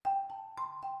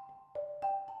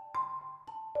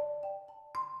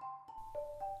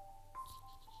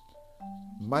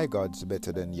My God's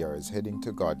better than yours, heading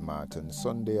to God Martin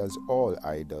Sunday as all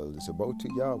idols bow to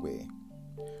Yahweh.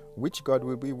 Which God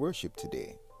will we worship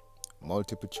today?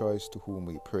 Multiple choice to whom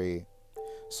we pray.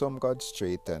 Some God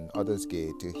straight and others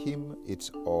gay, to him it's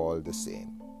all the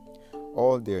same.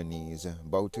 All their knees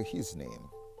bow to his name.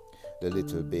 The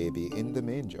little baby in the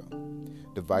manger,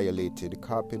 the violated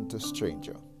carpenter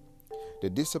stranger. The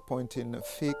disappointing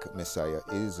fake Messiah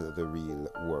is the real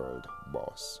world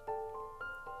boss.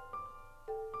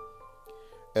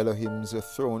 Elohim's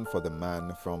throne for the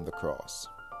man from the cross.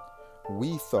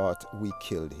 We thought we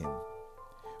killed him.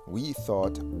 We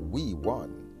thought we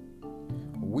won.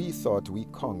 We thought we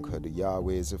conquered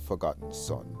Yahweh's forgotten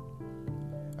son.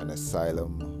 An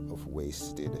asylum of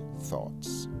wasted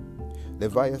thoughts.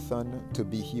 Leviathan to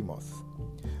Behemoth.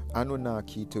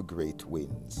 Anunnaki to great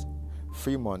winds.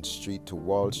 Fremont Street to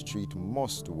Wall Street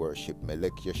must worship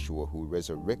Melech Yeshua, who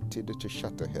resurrected to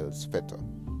shatter hell's fetter.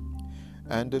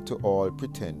 And to all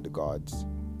pretend gods,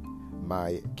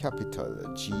 my capital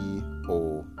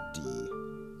God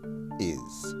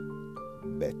is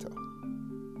better.